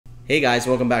Hey guys,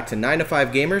 welcome back to 9 to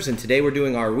 5 Gamers, and today we're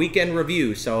doing our weekend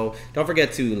review. So don't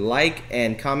forget to like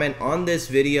and comment on this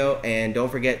video, and don't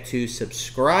forget to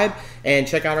subscribe and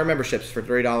check out our memberships. For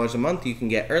 $3 a month, you can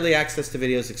get early access to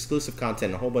videos, exclusive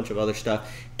content, and a whole bunch of other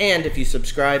stuff. And if you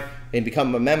subscribe and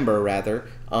become a member, rather,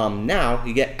 now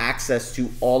you get access to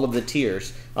all of the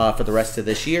tiers for the rest of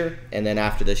this year. And then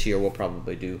after this year, we'll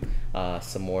probably do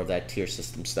some more of that tier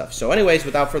system stuff. So anyways,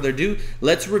 without further ado,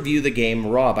 let's review the game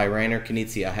Raw by Reiner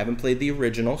Knizia. I haven't played the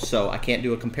original, so I can't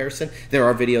do a comparison. There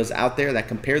are videos out there that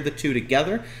compare the two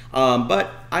together,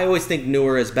 but I always think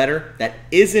newer is better. That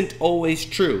isn't always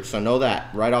true, so know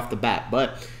that right off the bat.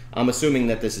 But I'm assuming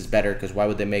that this is better, because why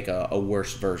would they make a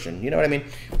worse version? You know what I mean?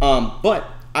 But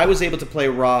I was able to play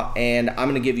Raw, and I'm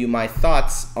going to give you my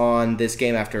thoughts on this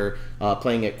game after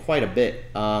playing it quite a bit.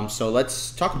 So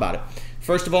let's talk about it.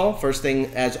 First of all, first thing,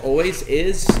 as always,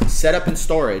 is setup and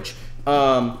storage.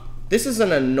 This is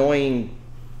an annoying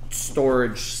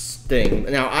storage thing.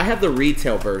 Now, I have the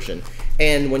retail version,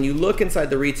 and when you look inside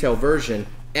the retail version,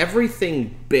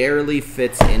 everything barely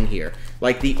fits in here.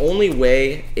 Like, the only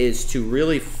way is to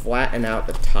really flatten out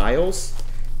the tiles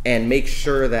and make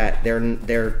sure that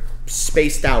they're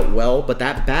spaced out well, but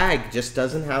that bag just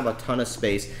doesn't have a ton of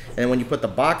space. And when you put the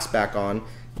box back on,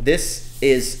 this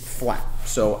is flat.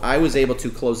 So I was able to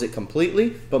close it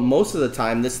completely, but most of the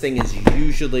time this thing is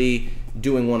usually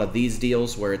doing one of these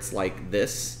deals where it's like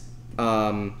this.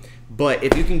 But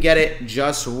if you can get it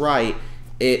just right,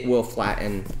 it will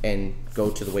flatten and go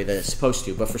to the way that it's supposed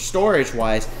to. But for storage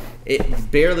wise,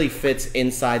 it barely fits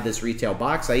inside this retail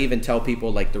box. I even tell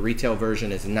people, like, the retail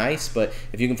version is nice, but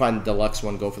if you can find the deluxe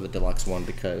one, go for the deluxe one,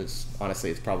 because honestly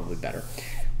it's probably better.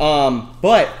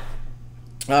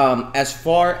 As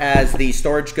far as the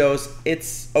storage goes,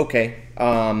 it's okay.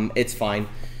 It's fine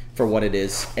for what it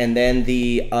is. And then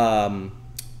the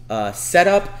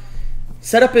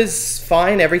setup is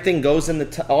fine. Everything goes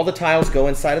in all the tiles go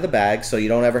inside of the bag, so you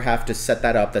don't ever have to set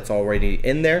that up. That's already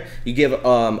in there. You give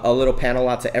a little panel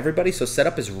out to everybody, so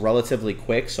setup is relatively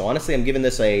quick. So honestly, I'm giving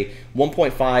this a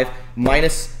 1.5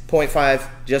 minus 0.5,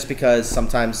 just because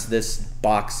sometimes this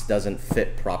box doesn't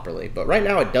fit properly. But right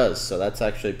now it does, so that's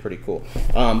actually pretty cool.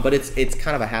 But it's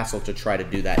kind of a hassle to try to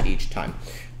do that each time.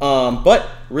 But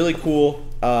really cool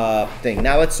thing.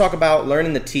 Now let's talk about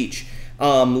learning to teach.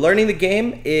 Learning the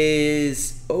game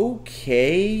is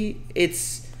okay.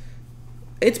 It's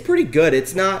pretty good.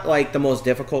 It's not like the most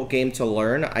difficult game to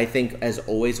learn. I think, as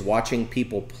always, watching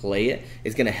people play it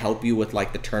is going to help you with,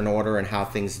 like, the turn order and how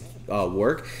things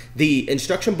work. The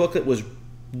instruction booklet was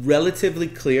relatively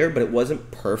clear, but it wasn't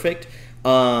perfect.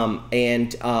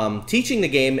 Teaching the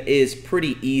game is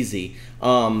pretty easy.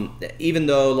 Even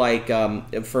though, like,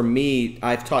 for me,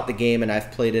 I've taught the game and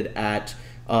I've played it at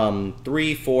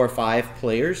 3, 4, 5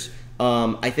 players.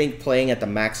 I think playing at the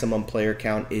maximum player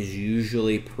count is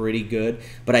usually pretty good,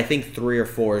 but I think 3 or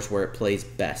 4 is where it plays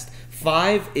best.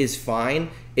 5 is fine.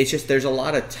 It's just there's a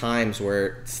lot of times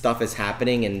where stuff is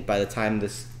happening, and by the time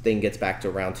this thing gets back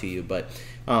around to you, but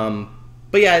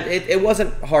yeah, it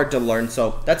wasn't hard to learn,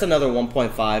 so that's another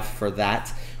 1.5 for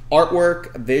that.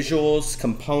 Artwork, visuals,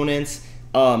 components.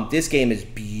 This game is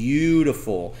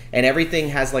beautiful, and everything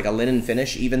has like a linen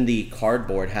finish. Even the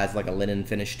cardboard has like a linen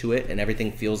finish to it, and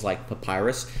everything feels like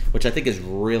papyrus, which I think is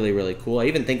really, really cool. I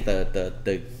even think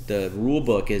the rule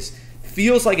book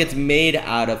feels like it's made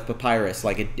out of papyrus.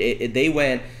 Like they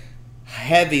went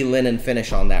heavy linen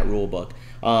finish on that rule book.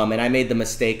 And I made the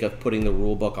mistake of putting the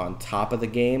rule book on top of the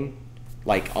game,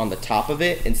 like on the top of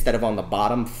it, instead of on the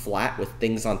bottom flat with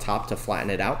things on top to flatten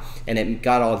it out, and it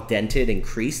got all dented and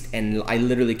creased, and I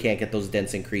literally can't get those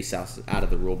dents and creases out of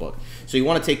the rule book. So you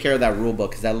want to take care of that rule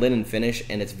book, because that linen finish,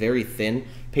 and it's very thin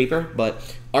paper.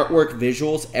 But artwork,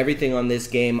 visuals, everything on this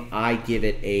game, I give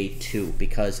it a 2,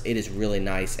 because it is really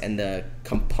nice, and the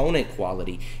component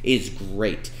quality is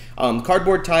great.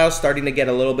 Cardboard tiles starting to get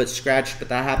a little bit scratched, but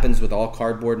that happens with all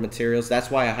cardboard materials. That's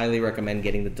why I highly recommend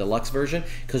getting the deluxe version,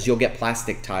 because you'll get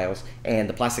plastic tiles, and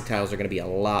the plastic tiles are going to be a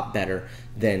lot better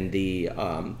than the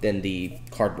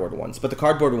cardboard ones. But the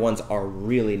cardboard ones are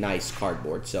really nice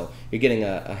cardboard, so you're getting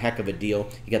a heck of a deal.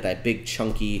 You got that big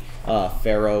chunky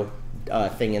Pharaoh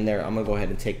thing in there. I'm gonna go ahead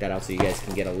and take that out so you guys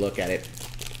can get a look at it.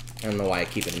 I don't know why I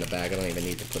keep it in the bag. I don't even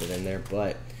need to put it in there,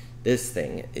 but this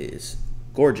thing is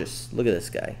gorgeous. Look at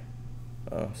this guy.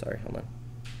 Oh, sorry, hold on.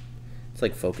 It's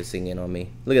like focusing in on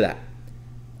me. Look at that.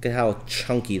 Look at how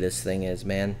chunky this thing is,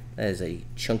 man. That is a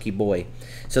chunky boy.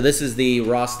 So this is the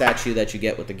raw statue that you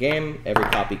get with the game. Every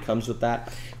copy comes with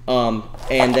that.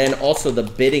 And then also the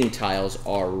bidding tiles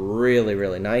are really,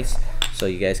 really nice. So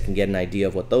you guys can get an idea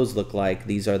of what those look like.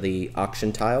 These are the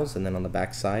auction tiles, and then on the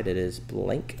back side it is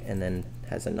blank, and then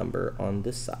has a number on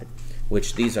this side,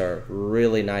 which these are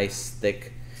really nice,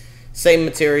 thick, same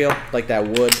material like that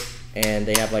wood, and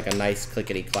they have like a nice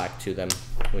clickety-clack to them,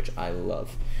 which I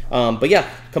love. But yeah,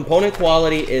 component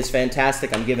quality is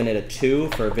fantastic. I'm giving it a 2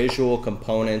 for visual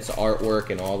components, artwork,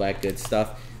 and all that good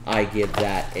stuff. I give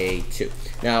that a 2.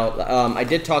 Now, I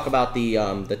did talk about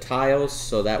the tiles,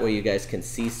 so that way you guys can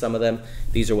see some of them.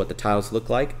 These are what the tiles look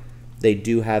like. They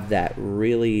do have that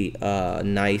really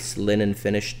nice linen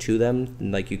finish to them.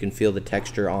 Like, you can feel the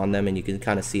texture on them, and you can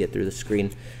kind of see it through the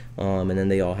screen. And then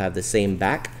they all have the same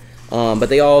back. But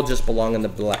they all just belong in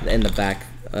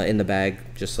the bag,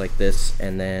 just like this.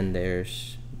 And then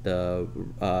there's the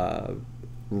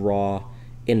raw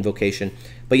invocation.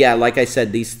 But yeah, like I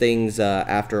said, these things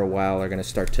after a while are going to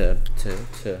start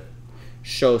to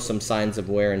show some signs of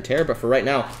wear and tear. But for right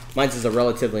now, mine's is a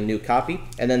relatively new copy.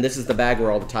 And then this is the bag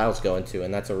where all the tiles go into,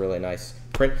 and that's a really nice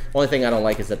print. Only thing I don't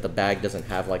like is that the bag doesn't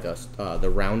have like the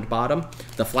round bottom,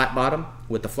 the flat bottom.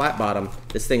 With the flat bottom,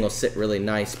 this thing will sit really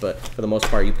nice, but for the most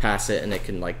part, you pass it and it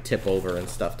can like tip over and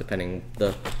stuff, depending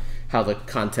how the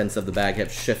contents of the bag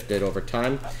have shifted over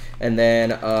time. And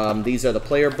then these are the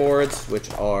player boards,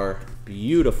 which are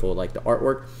beautiful, like the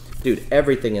artwork. Dude,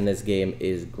 everything in this game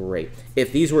is great.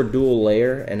 If these were dual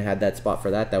layer and had that spot for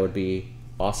that, that would be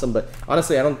awesome. But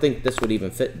honestly, I don't think this would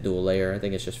even fit dual layer. I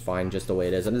think it's just fine just the way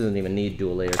it is. It doesn't even need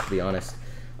dual layer, to be honest.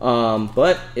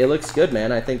 But it looks good,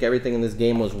 man. I think everything in this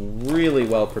game was really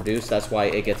well produced. That's why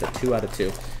it gets a 2 out of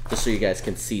 2, just so you guys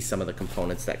can see some of the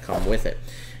components that come with it.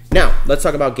 Now, let's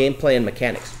talk about gameplay and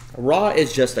mechanics. Raw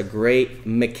is just a great,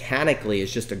 mechanically,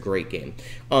 it's just a great game.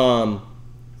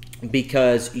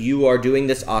 Because you are doing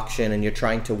this auction and you're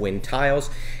trying to win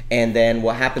tiles, and then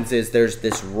what happens is there's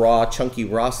this chunky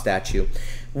raw statue,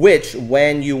 which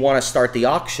when you want to start the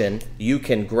auction, you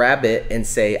can grab it and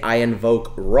say, I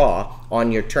invoke raw,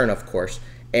 on your turn, of course.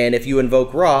 And if you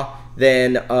invoke raw,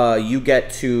 then you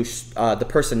get to, the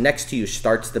person next to you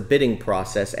starts the bidding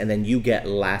process, and then you get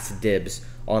last dibs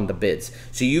on the bids.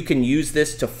 So you can use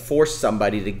this to force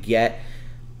somebody to get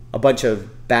a bunch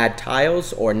of bad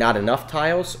tiles or not enough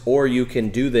tiles, or you can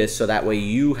do this so that way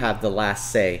you have the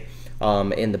last say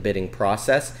in the bidding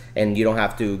process, and you don't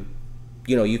have to,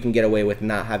 you can get away with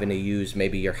not having to use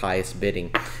maybe your highest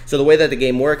bidding. So the way that the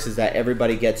game works is that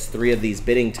everybody gets 3 of these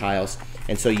bidding tiles,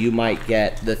 and so you might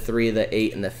get the 3, the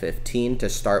 8, and the 15 to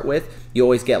start with. You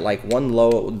always get like one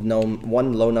low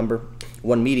number,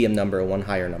 one medium number, and one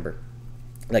higher number,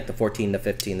 like the 14, the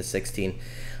 15, the 16.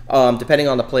 Depending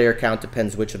on the player count,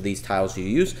 depends which of these tiles you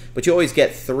use, but you always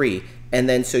get 3, and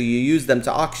then so you use them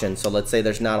to auction. So let's say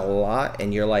there's not a lot,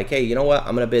 and you're like, hey, you know what,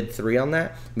 I'm gonna bid 3 on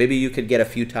that. Maybe you could get a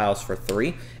few tiles for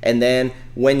 3, and then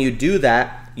when you do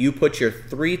that, you put your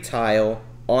 3 tile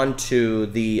onto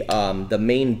the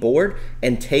main board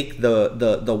and take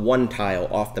the 1 tile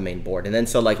off the main board. And then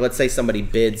so like, let's say somebody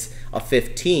bids a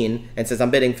 15 and says,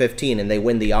 I'm bidding 15, and they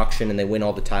win the auction and they win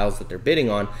all the tiles that they're bidding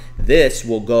on. This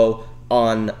will go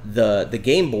on the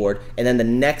game board, and then the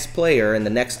next player in the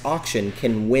next auction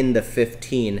can win the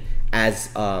 15 as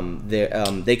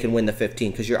they can win the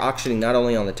 15, because you're auctioning not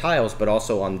only on the tiles but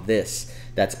also on this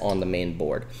that's on the main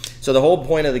board. So the whole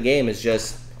point of the game is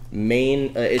just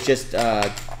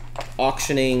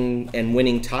auctioning and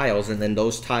winning tiles, and then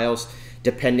those tiles,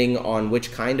 depending on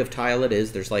which kind of tile it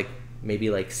is, there's like maybe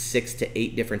like 6 to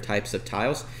 8 different types of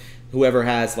tiles. Whoever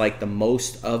has like the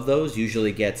most of those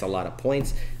usually gets a lot of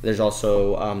points. There's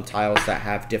also tiles that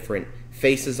have different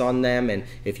faces on them, and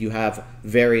if you have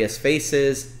various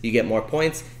faces, you get more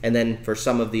points. And then for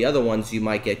some of the other ones, you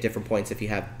might get different points if you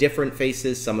have different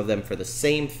faces, some of them for the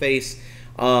same face.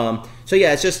 So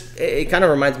yeah, it kind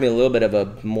of reminds me a little bit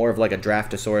of more of like a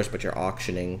Draftosaurus, but you're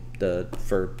auctioning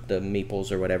for the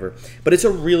meeples or whatever. But it's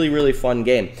a really, really fun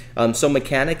game. So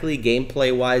mechanically,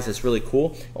 gameplay wise, it's really cool.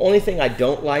 The only thing I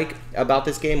don't like about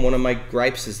this game, one of my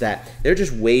gripes, is that there are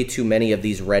just way too many of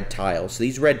these red tiles.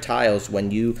 These red tiles, when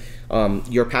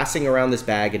you're passing around this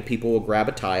bag, and people will grab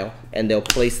a tile and they'll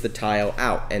place the tile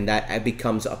out, and that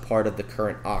becomes a part of the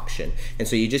current auction. And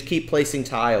so you just keep placing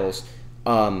tiles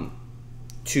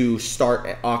to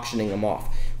start auctioning them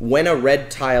off. When a red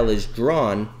tile is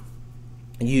drawn,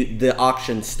 the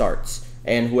auction starts,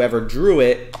 and whoever drew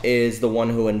it is the one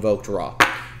who invoked raw,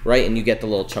 right? And you get the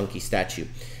little chunky statue.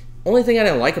 Only thing I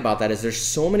didn't like about that is there's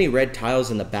so many red tiles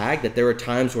in the bag that there were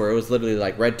times where it was literally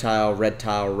like red tile, red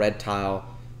tile, red tile.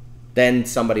 Then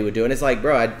somebody would do it. And it's like,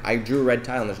 bro, I drew a red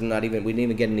tile, and we didn't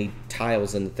even get any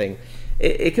tiles in the thing.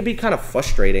 It could be kind of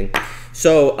frustrating.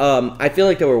 So I feel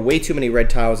like there were way too many red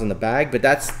tiles in the bag, but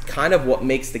that's kind of what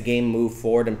makes the game move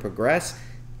forward and progress.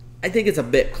 I think it's a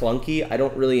bit clunky. I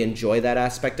don't really enjoy that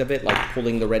aspect of it, like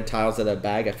pulling the red tiles out of a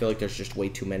bag. I feel like there's just way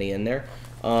too many in there.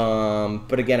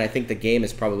 But again, I think the game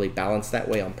is probably balanced that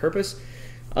way on purpose.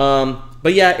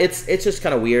 But yeah, it's just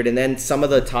kind of weird. And then some of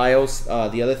the tiles,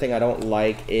 the other thing I don't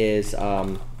like is,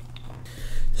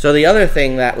 so the other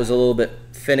thing that was a little bit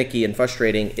finicky and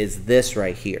frustrating is this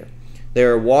right here.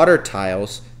 There are water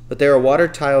tiles, but there are water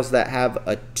tiles that have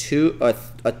a two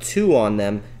on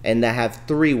them and that have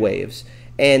 3 waves.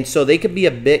 And so they could be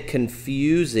a bit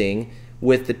confusing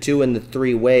with the 2 and the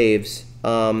 3 waves.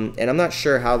 And I'm not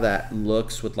sure how that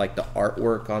looks with like the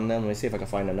artwork on them. Let me see if I can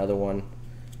find another one.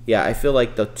 Yeah, I feel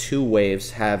like the 2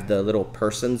 waves have the little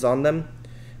persons on them.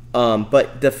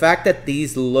 But the fact that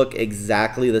these look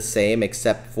exactly the same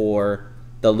except for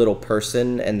the little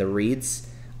person and the reeds,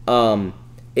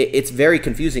 it's very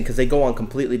confusing because they go on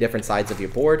completely different sides of your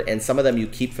board, and some of them you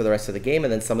keep for the rest of the game,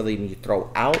 and then some of them you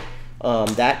throw out.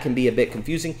 That can be a bit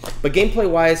confusing, but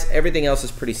gameplay-wise, everything else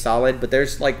is pretty solid, but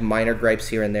there's like minor gripes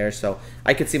here and there, so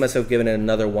I could see myself giving it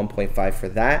another 1.5 for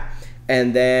that.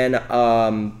 And then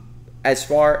as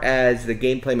far as the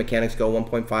gameplay mechanics go,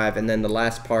 1.5, and then the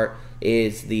last part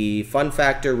is the fun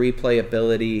factor,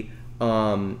 replayability,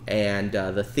 and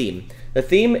the theme. The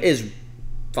theme is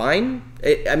fine.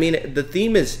 I mean, the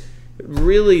theme is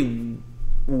really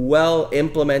well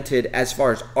implemented as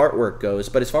far as artwork goes,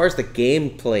 but as far as the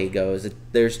gameplay goes,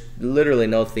 there's literally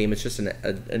no theme. It's just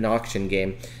an auction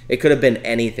game. It could have been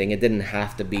anything. It didn't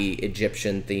have to be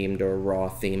Egyptian themed or raw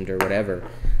themed or whatever.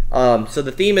 So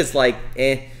the theme is like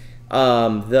eh.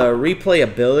 The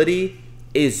replayability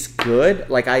is good.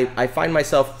 Like I find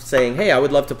myself saying, hey, I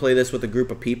would love to play this with a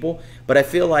group of people, but I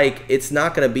feel like it's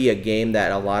not going to be a game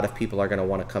that a lot of people are going to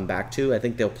want to come back to. I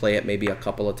think they'll play it maybe a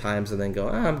couple of times and then go,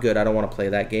 I'm good, I don't want to play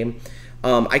that game.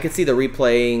 I can see the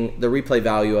replay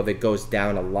value of it goes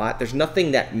down a lot. There's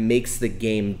nothing that makes the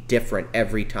game different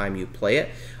every time you play it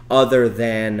other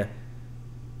than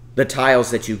the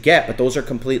tiles that you get, but those are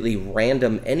completely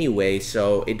random anyway,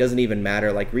 so it doesn't even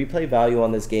matter. Like, replay value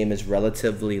on this game is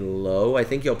relatively low. I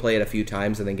think you'll play it a few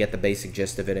times and then get the basic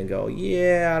gist of it and go,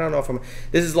 yeah, I don't know if I'm...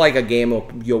 This is like a game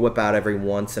you'll whip out every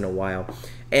once in a while.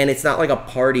 And it's not like a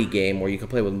party game where you can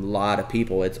play with a lot of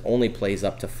people. It only plays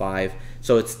up to 5.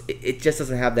 So it just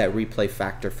doesn't have that replay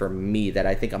factor for me that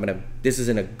I think this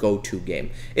isn't a go-to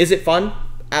game. Is it fun?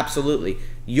 Absolutely.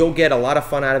 You'll get a lot of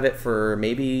fun out of it for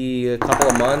maybe a couple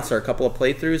of months or a couple of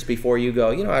playthroughs before you go,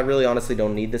 I really honestly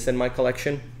don't need this in my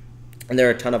collection. And there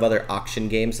are a ton of other auction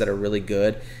games that are really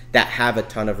good that have a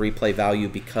ton of replay value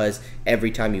because every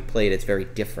time you play it, it's very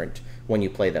different when you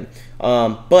play them.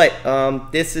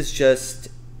 But this is just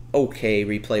okay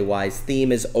replay-wise.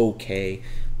 Theme is okay.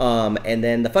 And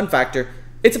then the fun factor,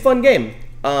 it's a fun game.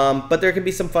 But there can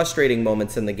be some frustrating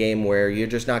moments in the game where you're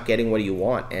just not getting what you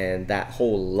want, and that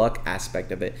whole luck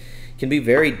aspect of it can be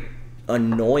very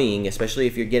annoying, especially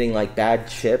if you're getting like bad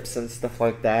chips and stuff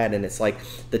like that, and it's like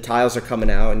the tiles are coming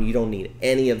out and you don't need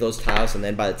any of those tiles, and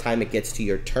then by the time it gets to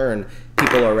your turn,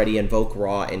 people already invoke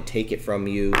raw and take it from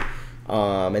you,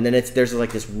 and then there's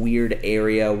like this weird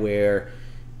area where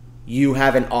you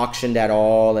haven't auctioned at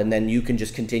all, and then you can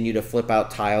just continue to flip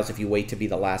out tiles if you wait to be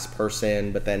the last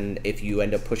person, but then if you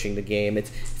end up pushing the game,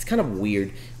 it's kind of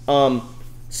weird.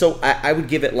 So I would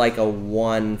give it like a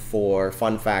 1 for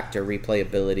fun factor,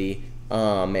 replayability,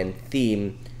 and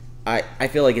theme. I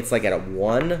feel like it's like at a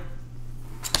 1.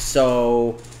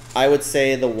 So I would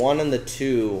say the 1 and the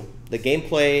 2, the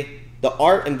gameplay, the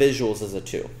art and visuals is a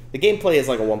 2. The gameplay is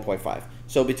like a 1.5.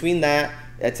 So between that,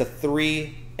 it's a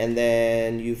 3. And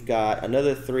then you've got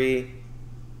another 3,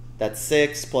 that's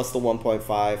 6, plus the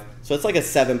 1.5. So it's like a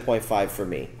 7.5 for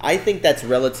me. I think that's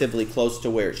relatively close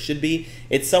to where it should be.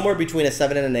 It's somewhere between a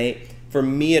 7 and an 8. For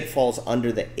me, it falls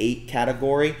under the 8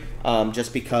 category,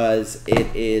 just because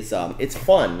it's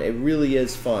fun. It really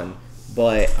is fun.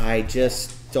 But I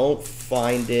just don't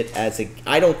find it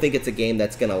I don't think it's a game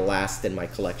that's going to last in my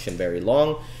collection very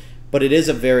long. But it is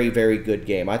a very, very good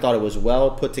game. I thought it was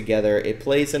well put together. It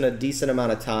plays in a decent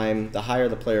amount of time. The higher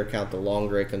the player count, the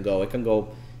longer it can go. It can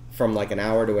go from like an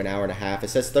hour to an hour and a half. It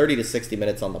says 30 to 60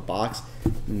 minutes on the box,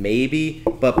 maybe.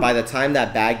 But by the time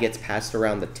that bag gets passed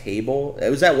around the table, it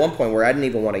was at one point where I didn't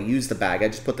even want to use the bag. I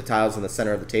just put the tiles in the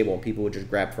center of the table and people would just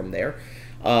grab from there.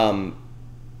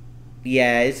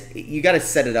 Yeah, you got to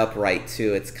set it up right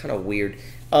too. It's kind of weird.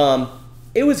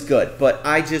 It was good, but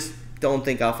I just don't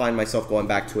think I'll find myself going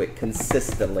back to it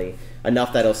consistently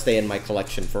enough that it'll stay in my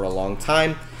collection for a long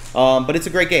time. But it's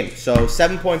a great game. So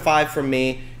 7.5 from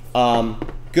me.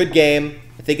 Good game.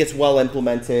 I think it's well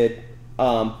implemented,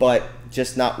 but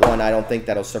just not one I don't think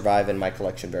that'll survive in my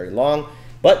collection very long.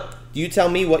 But you tell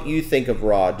me what you think of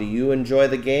Raw. Do you enjoy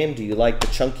the game? Do you like the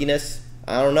chunkiness?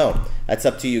 I don't know. That's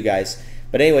up to you guys.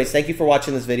 But anyways, thank you for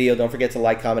watching this video. Don't forget to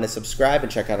like, comment, and subscribe, and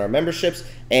check out our memberships.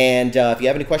 And if you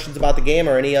have any questions about the game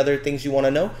or any other things you want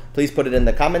to know, please put it in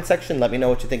the comment section. Let me know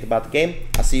what you think about the game.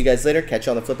 I'll see you guys later. Catch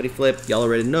you on the flippity flip. Y'all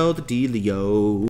already know the dealio.